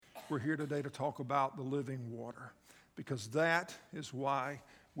we're here today to talk about the living water, because that is why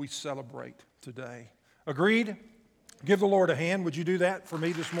we celebrate today. Agreed? Give the Lord a hand. Would you do that for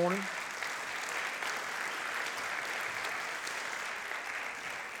me this morning?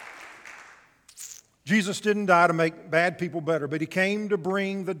 Jesus didn't die to make bad people better, but He came to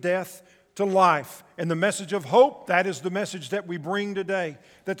bring the death to life. And the message of hope, that is the message that we bring today.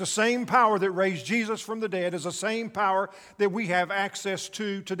 That the same power that raised Jesus from the dead is the same power that we have access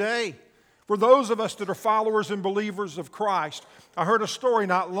to today. For those of us that are followers and believers of Christ, I heard a story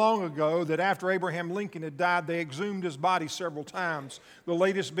not long ago that after Abraham Lincoln had died, they exhumed his body several times, the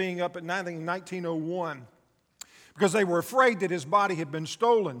latest being up in 1901. Because they were afraid that his body had been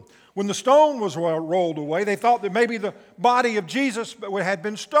stolen. When the stone was rolled away, they thought that maybe the body of Jesus had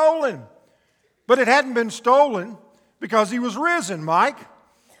been stolen. But it hadn't been stolen because He was risen, Mike.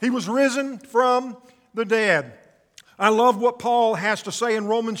 He was risen from the dead. I love what Paul has to say in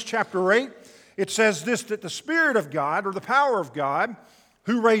Romans chapter 8. It says this, that the Spirit of God, or the power of God,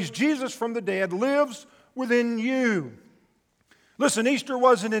 who raised Jesus from the dead, lives within you. Listen, Easter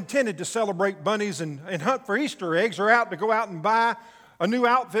wasn't intended to celebrate bunnies and hunt for Easter eggs, or to go out and buy a new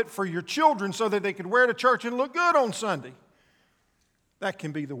outfit for your children so that they could wear to church and look good on Sunday. That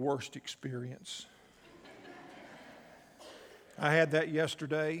can be the worst experience. I had that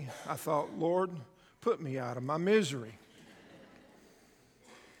yesterday. I thought, Lord, put me out of my misery.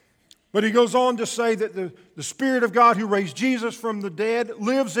 But he goes on to say that the Spirit of God who raised Jesus from the dead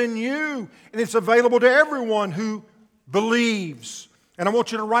lives in you, and it's available to everyone who believes. And I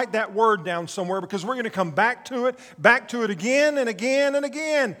want you to write that word down somewhere, because we're going to come back to it again and again and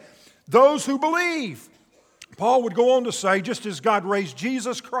again. Those who believe. Paul would go on to say, just as God raised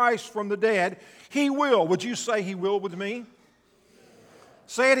Jesus Christ from the dead, He will. Would you say He will with me?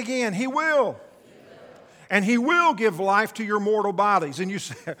 Say it again. He will. And He will give life to your mortal bodies. And you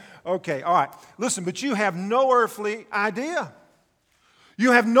say, okay, all right. Listen, but you have no earthly idea.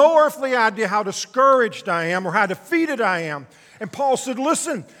 You have no earthly idea how discouraged I am or how defeated I am. And Paul said,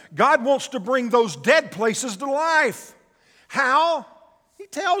 listen, God wants to bring those dead places to life. How? He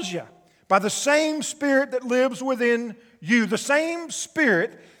tells you. By the same Spirit that lives within you. The same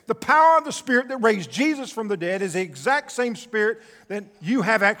Spirit, the power of the Spirit that raised Jesus from the dead is the exact same Spirit that you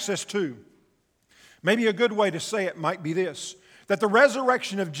have access to. Maybe a good way to say it might be this, that the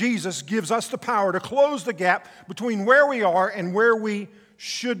resurrection of Jesus gives us the power to close the gap between where we are and where we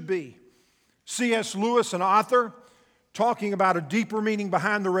should be. C.S. Lewis, an author, talking about a deeper meaning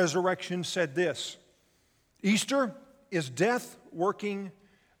behind the resurrection, said this: Easter is death working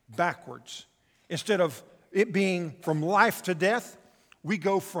backwards. Instead of it being from life to death, we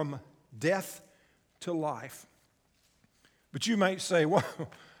go from death to life. But you might say, well,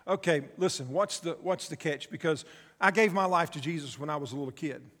 okay, listen, what's the catch? Because I gave my life to Jesus when I was a little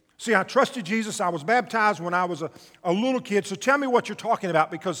kid. See, I trusted Jesus. I was baptized when I was a little kid. So tell me what you're talking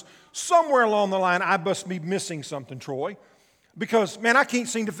about, because somewhere along the line I must be missing something, Troy. Because, man, I can't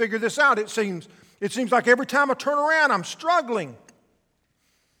seem to figure this out. It seems like every time I turn around, I'm struggling.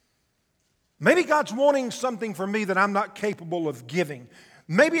 Maybe God's wanting something from me that I'm not capable of giving.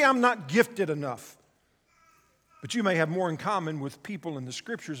 Maybe I'm not gifted enough. But you may have more in common with people in the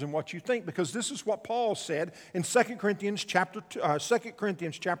Scriptures than what you think, because this is what Paul said in 2 Corinthians chapter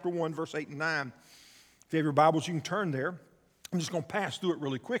 1, verse 8 and 9. If you have your Bibles, you can turn there. I'm just going to pass through it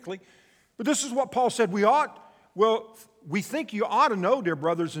really quickly. But this is what Paul said. We think you ought to know, dear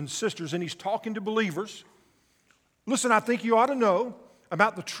brothers and sisters, and he's talking to believers. Listen, I think you ought to know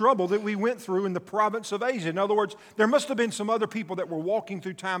about the trouble that we went through in the province of Asia. In other words, there must have been some other people that were walking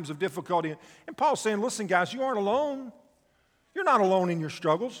through times of difficulty. And Paul's saying, listen, guys, you aren't alone. You're not alone in your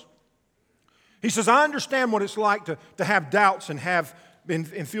struggles. He says, I understand what it's like to have doubts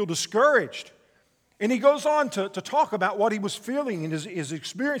and feel discouraged. And he goes on to talk about what he was feeling and his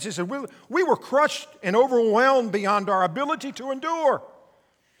experience. He said, we were crushed and overwhelmed beyond our ability to endure.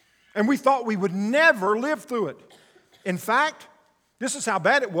 And we thought we would never live through it. In fact, this is how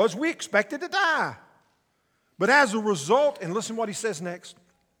bad it was. We expected to die. But as a result, and listen what he says next.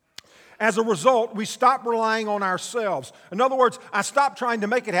 As a result, we stopped relying on ourselves. In other words, I stopped trying to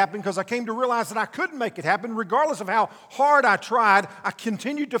make it happen because I came to realize that I couldn't make it happen. Regardless of how hard I tried, I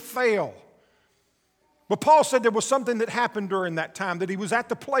continued to fail. But Paul said there was something that happened during that time, that he was at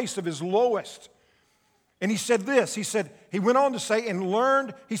the place of his lowest. And he said this, he went on to say and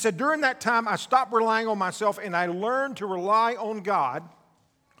learned, he said, during that time I stopped relying on myself and I learned to rely on God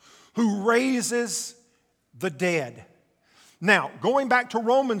who raises the dead. Now, going back to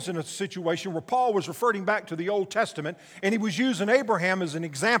Romans in a situation where Paul was referring back to the Old Testament and he was using Abraham as an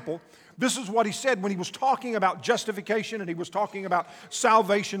example, This is what he said when he was talking about justification and he was talking about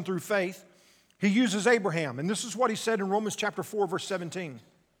salvation through faith. He uses Abraham, and this is what he said in Romans chapter 4, verse 17.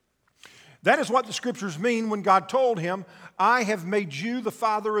 That is what the Scriptures mean when God told him, I have made you the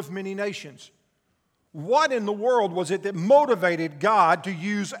father of many nations. What in the world was it that motivated God to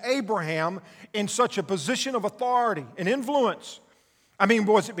use Abraham in such a position of authority and influence? I mean,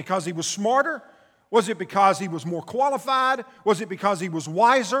 was it because he was smarter? Was it because he was more qualified? Was it because he was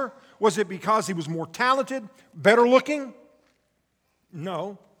wiser? Was it because he was more talented, better looking?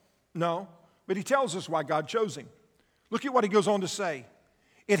 No. But he tells us why God chose him. Look at what he goes on to say.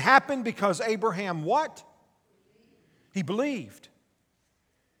 It happened because Abraham what? He believed.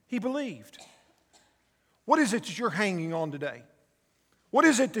 He believed. What is it that you're hanging on today? What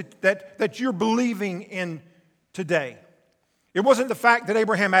is it that you're believing in today? It wasn't the fact that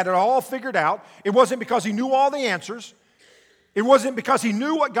Abraham had it all figured out. It wasn't because he knew all the answers. It wasn't because he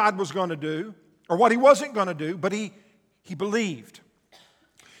knew what God was going to do or what he wasn't going to do, but he believed.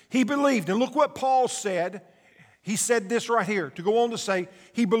 He believed. And look what Paul said. He said this right here, to go on to say,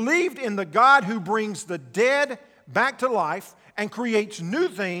 he believed in the God who brings the dead back to life and creates new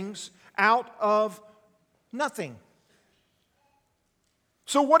things out of nothing.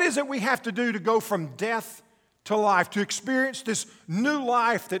 So what is it we have to do to go from death to life, to experience this new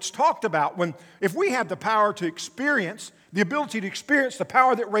life that's talked about? If we have the power to experience, the ability to experience the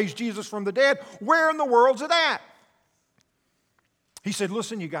power that raised Jesus from the dead, where in the world's it at? He said,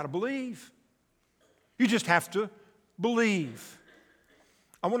 listen, you got to believe. You just have to believe.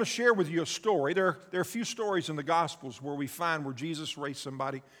 I want to share with you a story. There are a few stories in the Gospels where we find where Jesus raised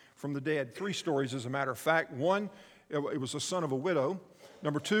somebody from the dead. 3 stories, as a matter of fact. 1, it was the son of a widow.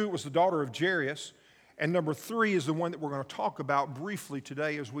 Number 2, it was the daughter of Jairus. And number 3 is the one that we're going to talk about briefly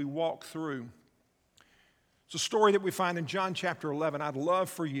today as we walk through. It's a story that we find in John chapter 11. I'd love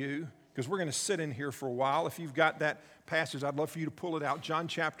for you, because we're going to sit in here for a while. If you've got that passage, I'd love for you to pull it out. John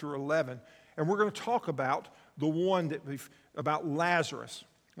chapter 11. And we're going to talk about the one about Lazarus.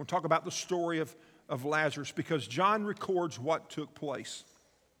 We'll talk about the story of Lazarus because John records what took place.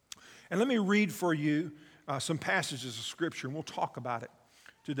 And let me read for you some passages of Scripture, and we'll talk about it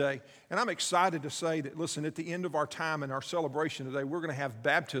today. And I'm excited to say that, listen, at the end of our time and our celebration today, we're going to have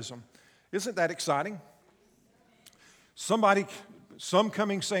baptism. Isn't that exciting? Some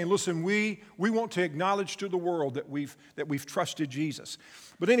coming saying, listen, we want to acknowledge to the world that we've trusted Jesus.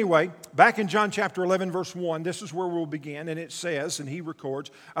 But anyway, back in John chapter 11, verse 1, this is where we'll begin, and it says, and he records,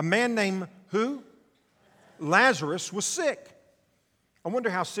 a man named who? Lazarus was sick. I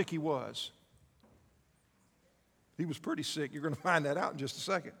wonder how sick he was. He was pretty sick. You're going to find that out in just a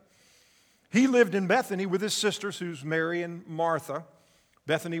second. He lived in Bethany with his sisters, who's Mary and Martha.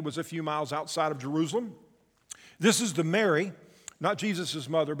 Bethany was a few miles outside of Jerusalem. This is the Mary, not Jesus'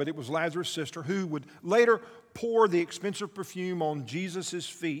 mother, but it was Lazarus' sister, who would later pour the expensive perfume on Jesus'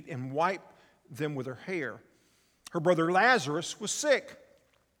 feet and wipe them with her hair. Her brother Lazarus was sick.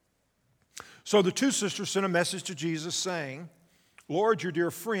 So the 2 sisters sent a message to Jesus saying, Lord, your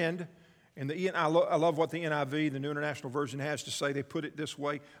dear friend, and I love what the NIV, the New International Version, has to say. They put it this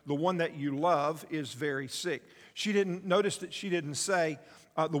way, the one that you love is very sick. She didn't say,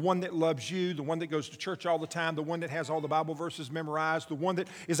 the one that loves you, the one that goes to church all the time, the one that has all the Bible verses memorized, the one that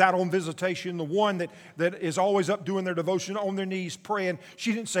is out on visitation, the one that is always up doing their devotion on their knees praying.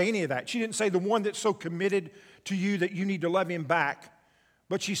 She didn't say any of that. She didn't say the one that's so committed to you that you need to love him back.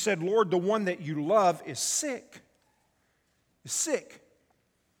 But she said, Lord, the one that you love is sick. Is sick.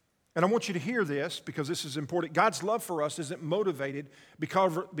 And I want you to hear this because this is important. God's love for us isn't motivated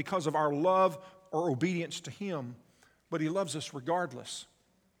because of our love or obedience to him, but he loves us regardless.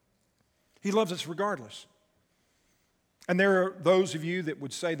 He loves us regardless. And there are those of you that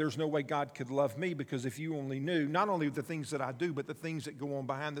would say there's no way God could love me because if you only knew, not only the things that I do, but the things that go on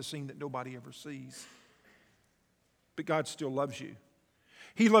behind the scene that nobody ever sees. But God still loves you.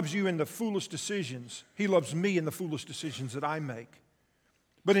 He loves you in the foolish decisions. He loves me in the foolish decisions that I make.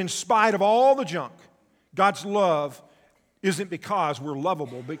 But in spite of all the junk, God's love isn't because we're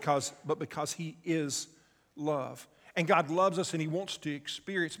lovable, but because he is love. And God loves us and he wants to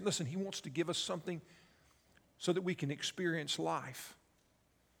experience, listen, he wants to give us something so that we can experience life.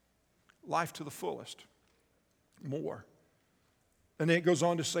 Life to the fullest. More. And then it goes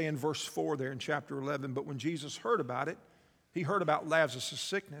on to say in verse 4 there in chapter 11, but when Jesus heard about it, he heard about Lazarus'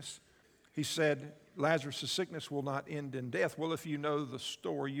 sickness. He said, Lazarus' sickness will not end in death. Well, if you know the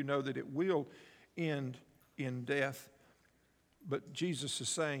story, you know that it will end in death. But Jesus is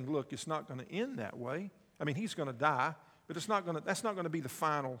saying, look, it's not going to end that way. I mean, he's going to die, but that's not going to be the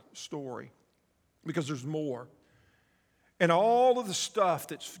final story because there's more. And all of the stuff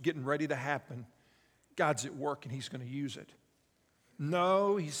that's getting ready to happen, God's at work and He's going to use it.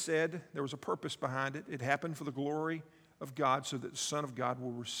 No, He said there was a purpose behind it. It happened for the glory of God so that the Son of God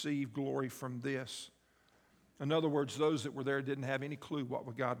will receive glory from this. In other words, those that were there didn't have any clue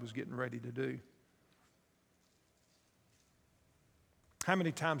what God was getting ready to do. How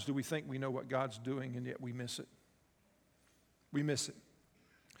many times do we think we know what God's doing and yet we miss it? We miss it.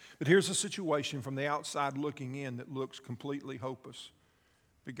 But here's a situation from the outside looking in that looks completely hopeless.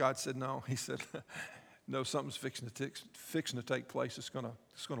 But God said no. He said, no, something's fixing to take place. It's going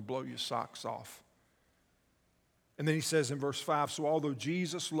to blow your socks off. And then He says in verse 5, so although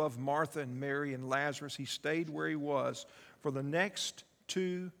Jesus loved Martha and Mary and Lazarus, He stayed where He was for the next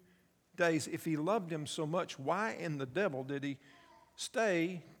 2 days. If He loved him so much, why in the devil did He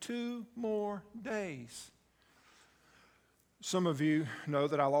stay 2 more days? Some of you know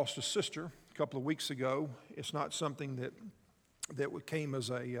that I lost a sister a couple of weeks ago. It's not something that came as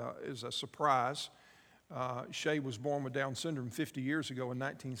a surprise. Shay was born with Down syndrome 50 years ago in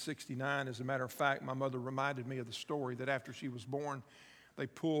 1969. As a matter of fact, my mother reminded me of the story that after she was born, they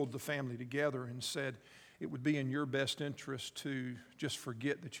pulled the family together and said, it would be in your best interest to just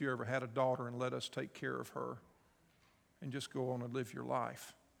forget that you ever had a daughter and let us take care of her and just go on and live your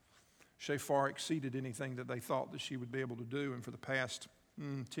life. Shay far exceeded anything that they thought that she would be able to do, and for the past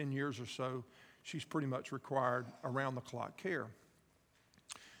 10 years or so, she's pretty much required around-the-clock care.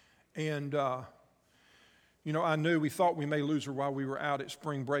 And, I knew we thought we may lose her while we were out at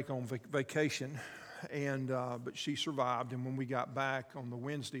spring break on vacation, but she survived, and when we got back on the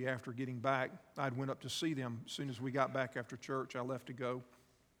Wednesday after getting back, I went up to see them. As soon as we got back after church, I left to go.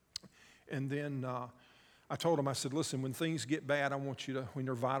 And then I told them, I said, listen, when things get bad, I want you to, when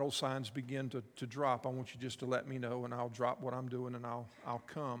your vital signs begin to drop, I want you just to let me know, and I'll drop what I'm doing, and I'll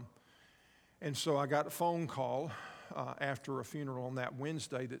come. And so I got a phone call after a funeral on that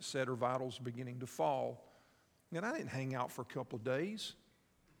Wednesday that said her vitals were beginning to fall. And I didn't hang out for a couple of days.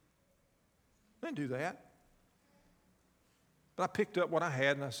 I didn't do that. But I picked up what I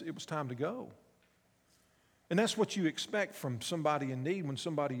had, and I said, it was time to go. And that's what you expect from somebody in need when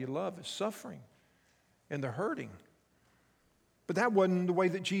somebody you love is suffering and they're hurting. But that wasn't the way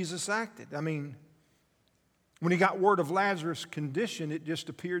that Jesus acted. I mean, when He got word of Lazarus' condition, it just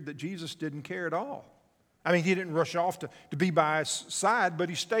appeared that Jesus didn't care at all. I mean, He didn't rush off to be by his side, but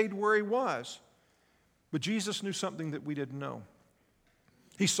He stayed where He was. But Jesus knew something that we didn't know.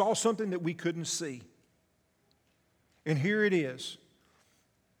 He saw something that we couldn't see. And here it is.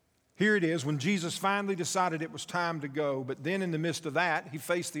 Here it is when Jesus finally decided it was time to go. But then in the midst of that, He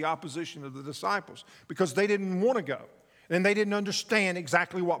faced the opposition of the disciples because they didn't want to go. And they didn't understand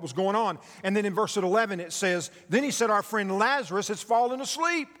exactly what was going on. And then in verse 11 it says, then He said, our friend Lazarus has fallen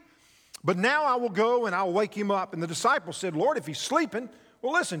asleep. But now I will go and I'll wake him up. And the disciples said, Lord, if he's sleeping,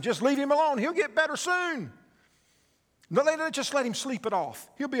 well, listen, just leave him alone. He'll get better soon. No, just let him sleep it off.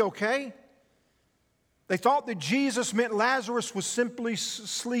 He'll be okay. They thought that Jesus meant Lazarus was simply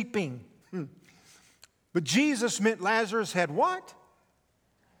sleeping. But Jesus meant Lazarus had what?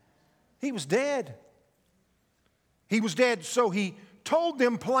 He was dead. He was dead, so He told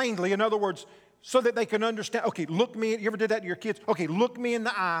them plainly, in other words, so that they can understand. Okay, look me, you ever did that to your kids? Okay, look me in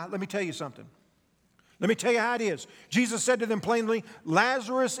the eye. Let me tell you something. Let me tell you how it is. Jesus said to them plainly,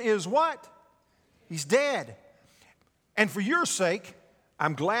 Lazarus is what? He's dead. And for your sake,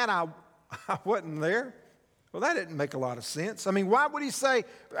 I'm glad I wasn't there. Well, that didn't make a lot of sense. I mean, why would He say,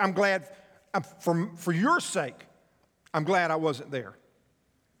 I'm glad, for your sake, I'm glad I wasn't there?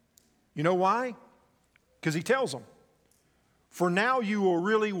 You know why? Because He tells them, for now you will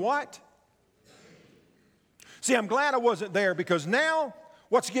really what? See, I'm glad I wasn't there because now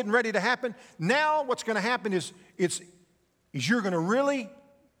what's getting ready to happen? Now what's going to happen is you're going to really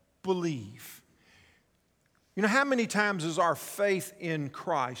believe. You know, how many times is our faith in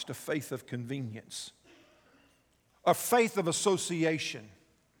Christ a faith of convenience? A faith of association?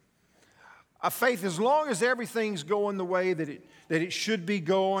 A faith as long as everything's going the way that it should be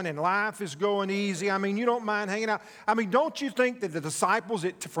going and life is going easy. I mean, you don't mind hanging out. I mean, don't you think that the disciples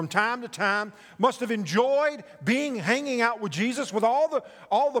from time to time must have enjoyed hanging out with Jesus with all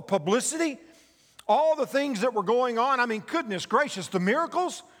the publicity, all the things that were going on? I mean, goodness gracious, the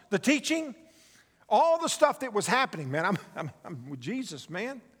miracles, the teaching, all the stuff that was happening, man. I'm with Jesus,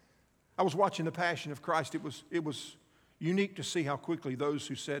 man. I was watching The Passion of Christ. It was unique to see how quickly those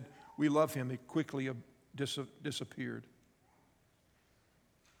who said, we love Him, it quickly disappeared.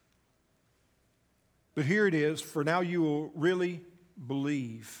 But here it is, for now you will really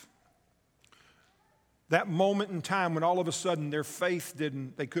believe. That moment in time when all of a sudden their faith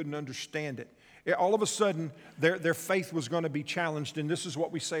they couldn't understand it. All of a sudden, their faith was going to be challenged. And this is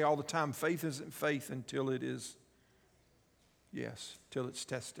what we say all the time. Faith isn't faith until it is, till it's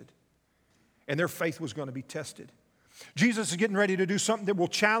tested. And their faith was going to be tested. Jesus is getting ready to do something that will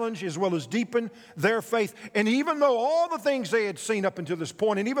challenge as well as deepen their faith. And even though all the things they had seen up until this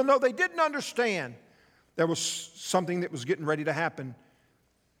point, and even though they didn't understand, there was something that was getting ready to happen.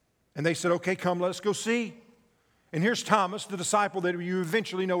 And they said, okay, come, let us go see. And here's Thomas, the disciple that you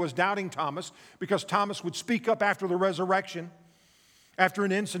eventually know as Doubting Thomas, because Thomas would speak up after the resurrection, after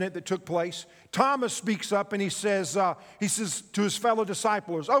an incident that took place. Thomas speaks up and he says to his fellow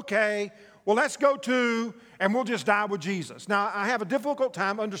disciples, okay, well, let's go too, and we'll just die with Jesus. Now, I have a difficult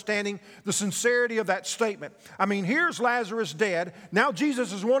time understanding the sincerity of that statement. I mean, here's Lazarus dead. Now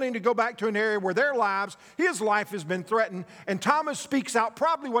Jesus is wanting to go back to an area where his life has been threatened, and Thomas speaks out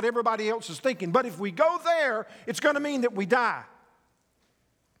probably what everybody else is thinking. But if we go there, it's going to mean that we die.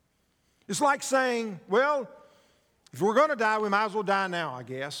 It's like saying, well, if we're going to die, we might as well die now, I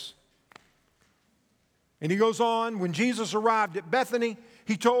guess. And he goes on, when Jesus arrived at Bethany,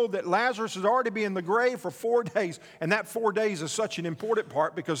 he told that Lazarus had already been in the grave for 4 days. And that 4 days is such an important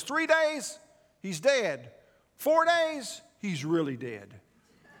part because 3 days, he's dead. 4 days, he's really dead.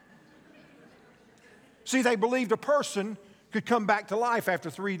 See, they believed a person could come back to life after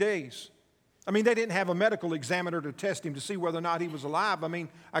 3 days. I mean, they didn't have a medical examiner to test him to see whether or not he was alive. I mean,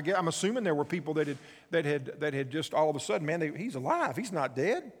 I'm assuming there were people that had just all of a sudden, man, he's alive. He's not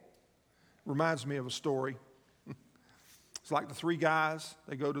dead. Reminds me of a story. It's like the 3 guys,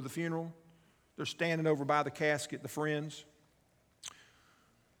 they go to the funeral. They're standing over by the casket, the friends.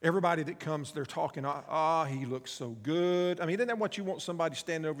 Everybody that comes, they're talking, he looks so good. I mean, isn't that what you want somebody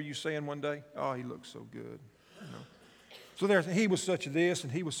standing over you saying one day? Oh, he looks so good. You know? So he was such a this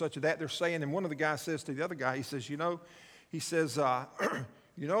and he was such a that. They're saying, and one of the guys says to the other guy, he says,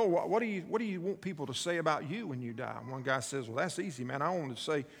 what do you want people to say about you when you die? And one guy says, well, that's easy, man. I want to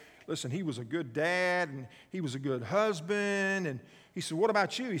say, listen, he was a good dad, and he was a good husband. And he said, what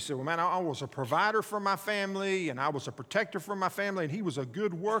about you? He said, well, man, I was a provider for my family, and I was a protector for my family, and he was a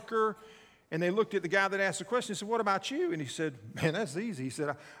good worker. And they looked at the guy that asked the question and said, what about you? And he said, man, that's easy. He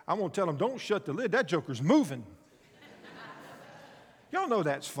said, I'm going to tell him, don't shut the lid. That joker's moving. Y'all know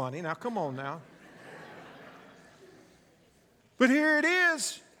that's funny. Now, come on now. But here it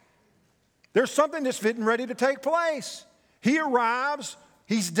is. There's something that's getting ready to take place. He arrives.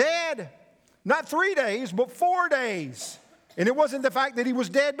 He's dead. Not 3 days, but 4 days. And it wasn't the fact that he was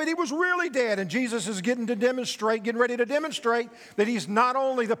dead, but he was really dead. And Jesus is getting ready to demonstrate that he's not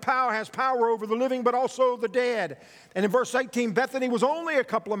only has power over the living, but also the dead. And in verse 18, Bethany was only a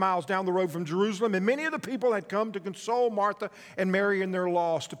couple of miles down the road from Jerusalem, and many of the people had come to console Martha and Mary in their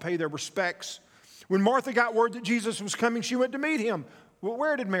loss, to pay their respects. When Martha got word that Jesus was coming, she went to meet him. Well,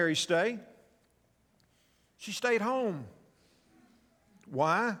 where did Mary stay? She stayed home.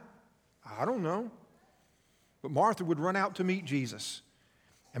 Why? I don't know. But Martha would run out to meet Jesus.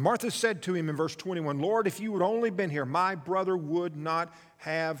 And Martha said to him in verse 21, Lord, if you had only been here, my brother would not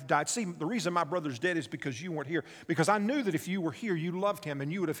have died. See, the reason my brother's dead is because you weren't here. Because I knew that if you were here, you loved him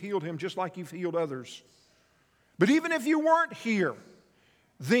and you would have healed him just like you've healed others. But even if you weren't here,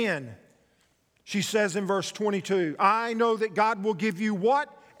 then, she says in verse 22, I know that God will give you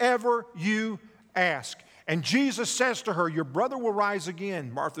whatever you ask. And Jesus says to her, your brother will rise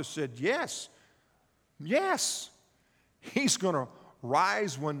again. Martha said, yes. He's going to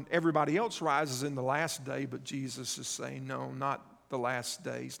rise when everybody else rises in the last day. But Jesus is saying, no, not the last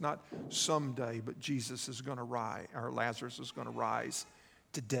days, not someday, but Jesus is going to rise, or Lazarus is going to rise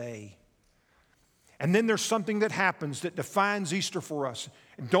today. And then there's something that happens that defines Easter for us.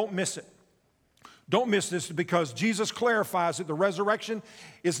 And don't miss it. Don't miss this, because Jesus clarifies that the resurrection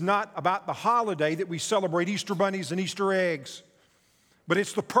is not about the holiday that we celebrate, Easter bunnies and Easter eggs. But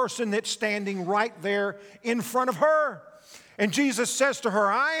it's the person that's standing right there in front of her. And Jesus says to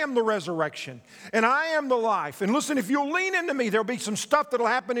her, I am the resurrection and I am the life. And listen, if you'll lean into me, there'll be some stuff that'll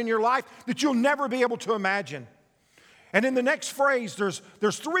happen in your life that you'll never be able to imagine. And in the next phrase, there's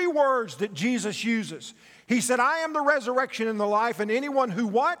 3 words that Jesus uses. He said, I am the resurrection and the life, and anyone who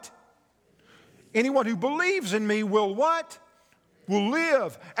what? Anyone who believes in me will what? Will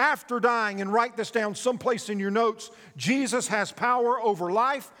live after dying. And write this down someplace in your notes. Jesus has power over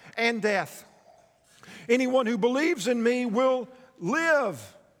life and death. Anyone who believes in me will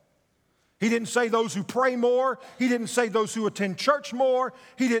live. He didn't say those who pray more. He didn't say those who attend church more.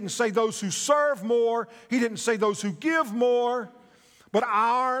 He didn't say those who serve more. He didn't say those who give more. But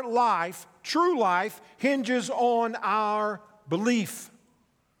our life, true life, hinges on our belief.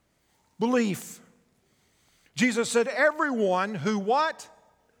 Belief. Jesus said, everyone who what?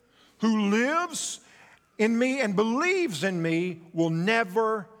 who lives in me and believes in me will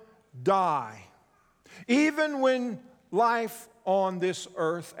never die. Even when life on this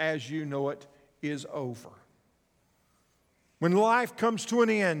earth as you know it is over. When life comes to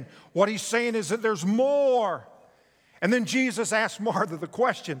an end, what he's saying is that there's more. And then Jesus asked Martha the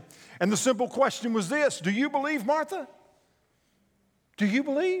question. And the simple question was this: do you believe, Martha? Do you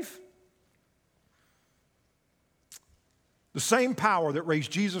believe? The same power that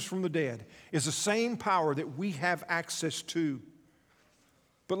raised Jesus from the dead is the same power that we have access to.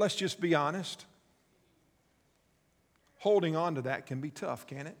 But let's just be honest. Holding on to that can be tough,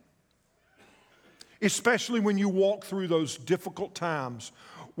 can't it? Especially when you walk through those difficult times,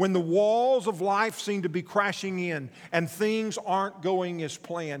 when the walls of life seem to be crashing in and things aren't going as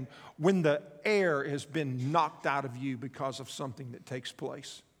planned, when the air has been knocked out of you because of something that takes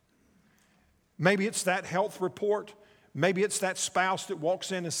place. Maybe it's that health report. Maybe it's that spouse that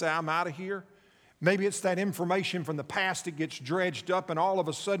walks in and says, I'm out of here. Maybe it's that information from the past that gets dredged up and all of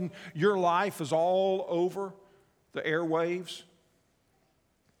a sudden your life is all over the airwaves.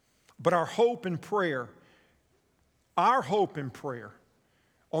 But our hope and prayer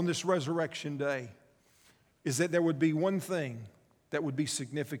on this resurrection day is that there would be one thing that would be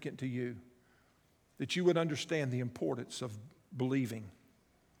significant to you, that you would understand the importance of believing.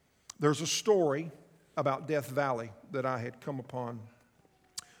 There's a story about Death Valley that I had come upon.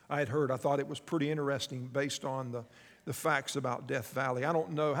 I had heard. I thought it was pretty interesting based on the facts about Death Valley. I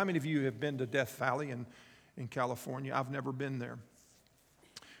don't know. How many of you have been to Death Valley in California? I've never been there.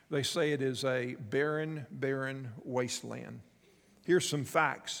 They say it is a barren, barren wasteland. Here's some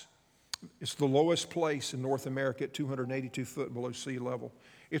facts. It's the lowest place in North America at 282 foot below sea level.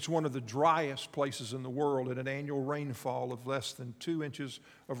 It's one of the driest places in the world at an annual rainfall of less than 2 inches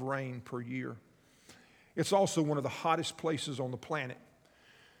of rain per year. It's also one of the hottest places on the planet.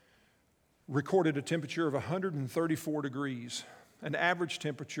 Recorded a temperature of 134 degrees, an average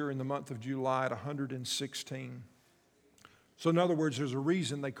temperature in the month of July at 116. So in other words, there's a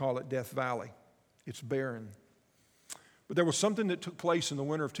reason they call it Death Valley. It's barren. But there was something that took place in the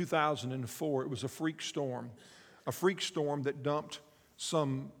winter of 2004. It was a freak storm that dumped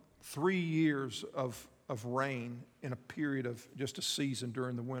some 3 years of rain in a period of just a season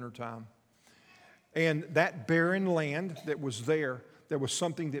during the wintertime. And that barren land that was there was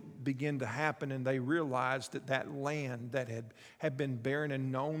something that began to happen, and they realized that land that had been barren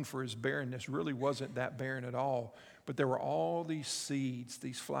and known for its barrenness really wasn't that barren at all. But there were all these seeds,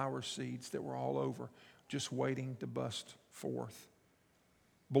 these flower seeds that were all over, just waiting to bust forth.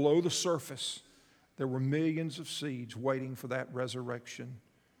 Below the surface, there were millions of seeds waiting for that resurrection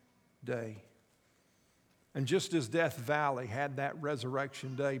day. And just as Death Valley had that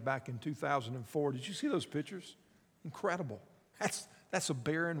resurrection day back in 2004, did you see those pictures? Incredible. That's a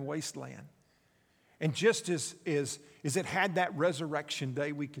barren wasteland. And just as it had that resurrection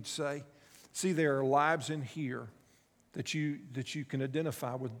day, we could say, see, there are lives in here that you can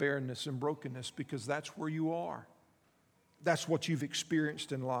identify with barrenness and brokenness because that's where you are. That's what you've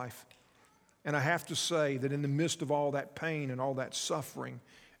experienced in life. And I have to say that in the midst of all that pain and all that suffering,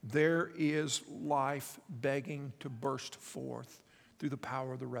 there is life begging to burst forth through the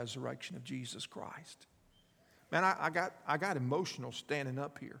power of the resurrection of Jesus Christ. Man, I got emotional standing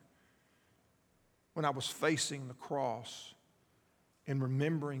up here when I was facing the cross and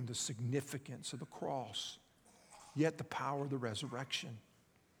remembering the significance of the cross, yet the power of the resurrection.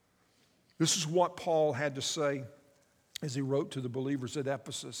 This is what Paul had to say as he wrote to the believers at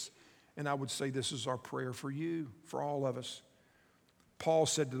Ephesus. And I would say this is our prayer for you, for all of us. Paul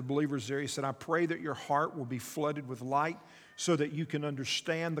said to the believers there, he said, I pray that your heart will be flooded with light so that you can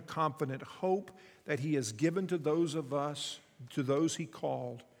understand the confident hope that he has given to those of us, to those he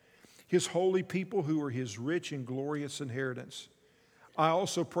called, his holy people who are his rich and glorious inheritance. I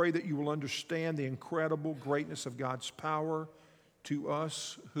also pray that you will understand the incredible greatness of God's power to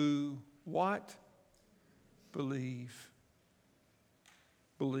us who, what? Believe.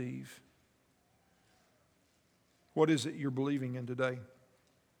 Believe. What is it you're believing in today?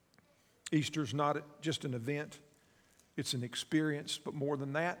 Easter's not just an event, it's an experience, but more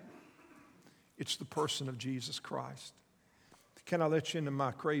than that, it's the person of Jesus Christ. Can I let you into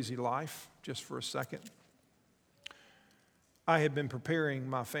my crazy life just for a second? I had been preparing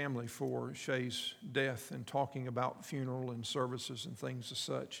my family for Shay's death and talking about funeral and services and things as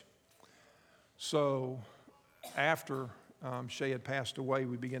such. So after Shay had passed away,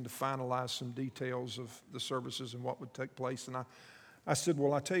 we began to finalize some details of the services and what would take place. And I said,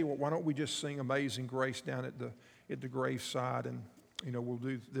 well, I tell you what, why don't we just sing Amazing Grace down at the graveside, and we'll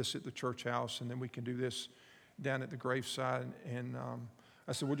do this at the church house, and then we can do this down at the graveside. And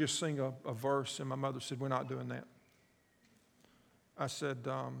I said, we'll just sing a verse. And my mother said, we're not doing that. I said,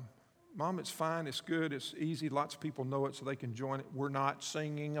 Mom, it's fine. It's good. It's easy. Lots of people know it so they can join it. We're not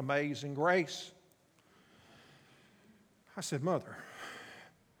singing Amazing Grace. I said, Mother,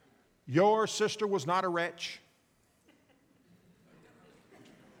 your sister was not a wretch.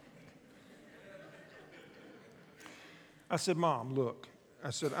 I said, Mom, look. I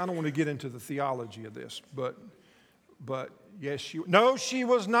said, I don't want to get into the theology of this, but yes, no, she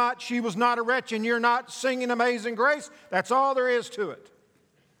was not. She was not a wretch, and you're not singing Amazing Grace. That's all there is to it.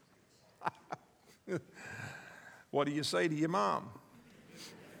 What do you say to your mom?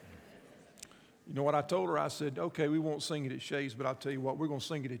 You know what I told her? I said, okay, we won't sing it at Shay's, but I'll tell you what, we're going to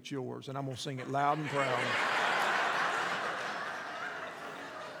sing it at yours, and I'm going to sing it loud and proud.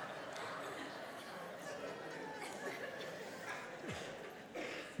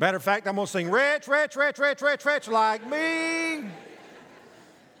 Matter of fact, I'm going to sing, wretch, wretch, wretch, wretch, wretch, wretch, like me.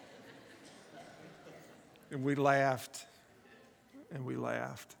 And we laughed, and we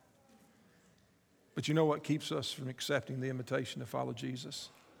laughed. But you know what keeps us from accepting the invitation to follow Jesus?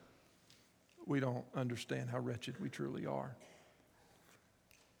 We don't understand how wretched we truly are.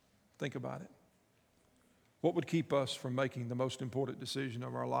 Think about it. What would keep us from making the most important decision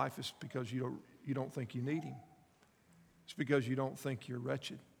of our life is because you don't think you need Him. It's because you don't think you're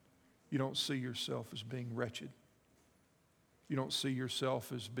wretched. You don't see yourself as being wretched. You don't see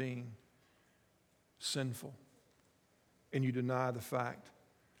yourself as being sinful. And you deny the fact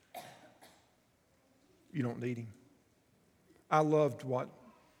you don't need Him. I loved what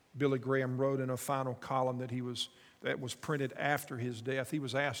Billy Graham wrote in a final column that was printed after his death. He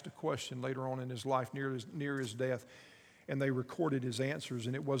was asked a question later on in his life, near his death, and they recorded his answers,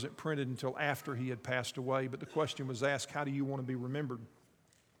 and it wasn't printed until after he had passed away. But the question was asked, how do you want to be remembered?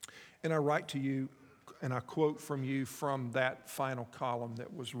 And I write to you, and I quote from you from that final column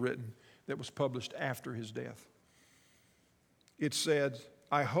that was written, that was published after his death. It said,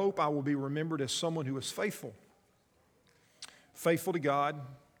 I hope I will be remembered as someone who is faithful. Faithful to God,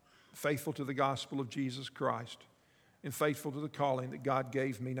 faithful to the gospel of Jesus Christ, and faithful to the calling that God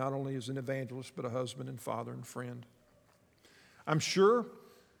gave me, not only as an evangelist, but a husband and father and friend. I'm sure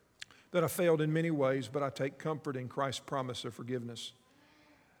that I failed in many ways, but I take comfort in Christ's promise of forgiveness.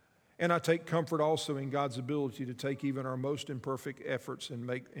 And I take comfort also in God's ability to take even our most imperfect efforts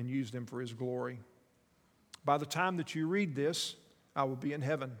and use them for His glory. By the time that you read this, I will be in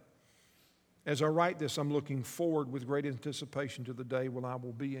heaven. As I write this, I'm looking forward with great anticipation to the day when I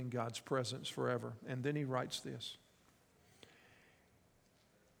will be in God's presence forever. And then he writes this.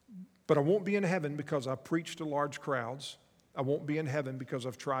 But I won't be in heaven because I preach to large crowds. I won't be in heaven because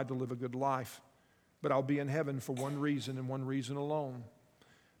I've tried to live a good life. But I'll be in heaven for one reason and one reason alone.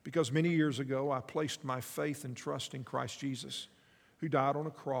 Because many years ago, I placed my faith and trust in Christ Jesus, who died on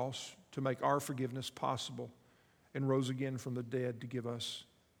a cross to make our forgiveness possible and rose again from the dead to give us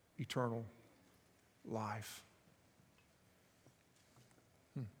eternal life.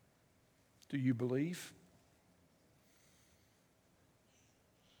 Do you believe?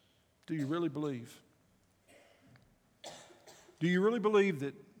 Do you really believe? Do you really believe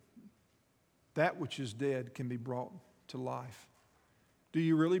that that which is dead can be brought to life? Do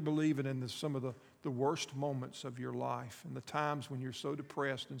you really believe it in some of the worst moments of your life and the times when you're so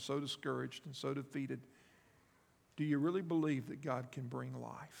depressed and so discouraged and so defeated? Do you really believe that God can bring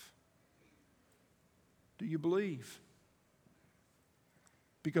life? Do you believe?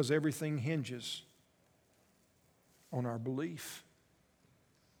 Because everything hinges on our belief.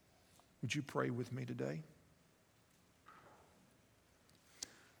 Would you pray with me today?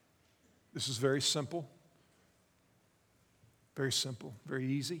 This is very simple, very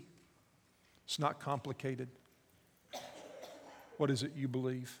easy. It's not complicated. What is it you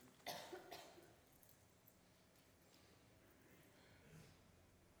believe?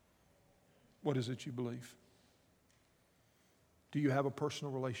 What is it you believe? Do you have a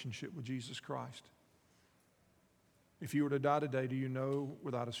personal relationship with Jesus Christ? If you were to die today, do you know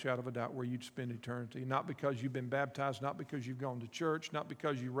without a shadow of a doubt where you'd spend eternity? Not because you've been baptized, not because you've gone to church, not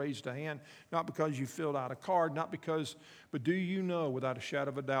because you raised a hand, not because you filled out a card, but do you know without a shadow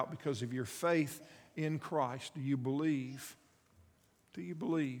of a doubt, because of your faith in Christ, do you believe that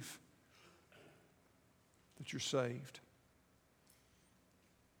you're saved?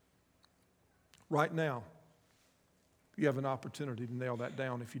 Right now, you have an opportunity to nail that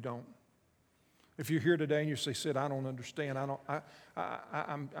down if you don't. If you're here today and you say, Sid, I don't understand.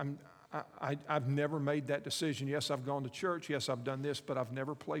 I've never made that decision. Yes, I've gone to church. Yes, I've done this, but I've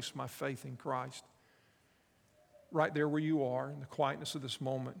never placed my faith in Christ. Right there where you are, in the quietness of this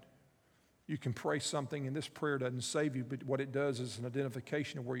moment, You can pray something, and this prayer doesn't save you, but what it does is an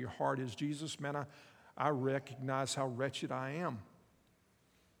identification of where your heart is. Jesus, man, I recognize how wretched I am.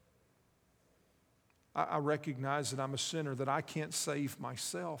 I recognize that I'm a sinner, that I can't save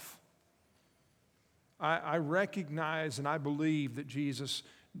myself. I recognize and I believe that Jesus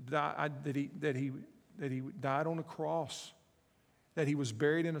died, that he died on a cross, that he was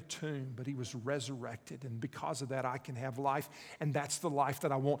buried in a tomb, but he was resurrected. And because of that, I can have life. And that's the life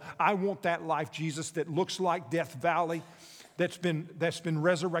that I want. I want that life, Jesus, that looks like Death Valley, that's been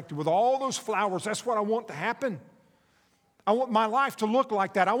resurrected with all those flowers. That's what I want to happen. I want my life to look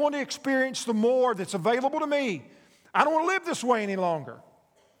like that. I want to experience the more that's available to me. I don't want to live this way any longer.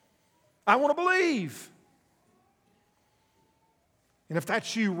 I want to believe. And if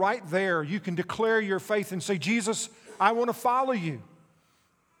that's you right there, you can declare your faith and say, Jesus, I want to follow you.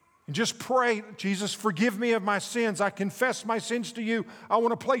 And just pray, Jesus, forgive me of my sins. I confess my sins to you. I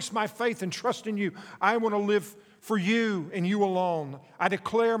want to place my faith and trust in you. I want to live for you and you alone. I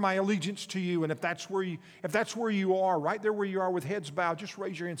declare my allegiance to you. And if that's where you are, right there where you are with heads bowed, just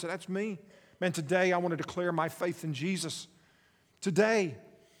raise your hand and say, that's me. Man, today I want to declare my faith in Jesus. Today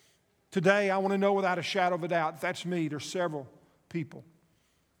I want to know without a shadow of a doubt, if that's me, there's several people.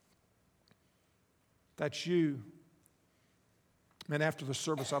 That's you. Man, after the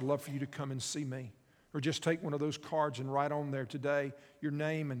service, I'd love for you to come and see me. Or just take one of those cards and write on there today your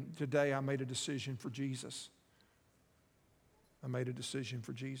name, and today I made a decision for Jesus. I made a decision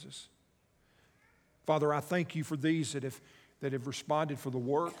for Jesus. Father, I thank you for these that have responded for the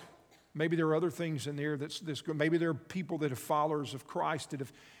work. Maybe there are other things in there maybe there are people that are followers of Christ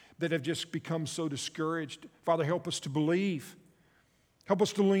that have just become so discouraged. Father, help us to believe. Help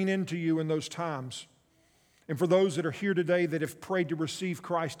us to lean into you in those times. And for those that are here today that have prayed to receive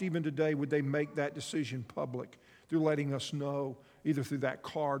Christ, even today, would they make that decision public through letting us know, either through that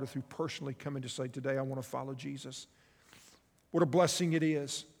card or through personally coming to say, today I want to follow Jesus. What a blessing it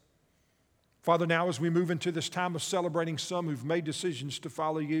is. Father, now as we move into this time of celebrating some who've made decisions to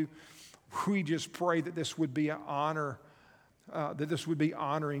follow you, we just pray that this would be an honor, that this would be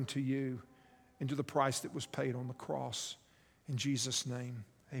honoring to you and to the price that was paid on the cross. In Jesus' name,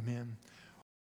 amen.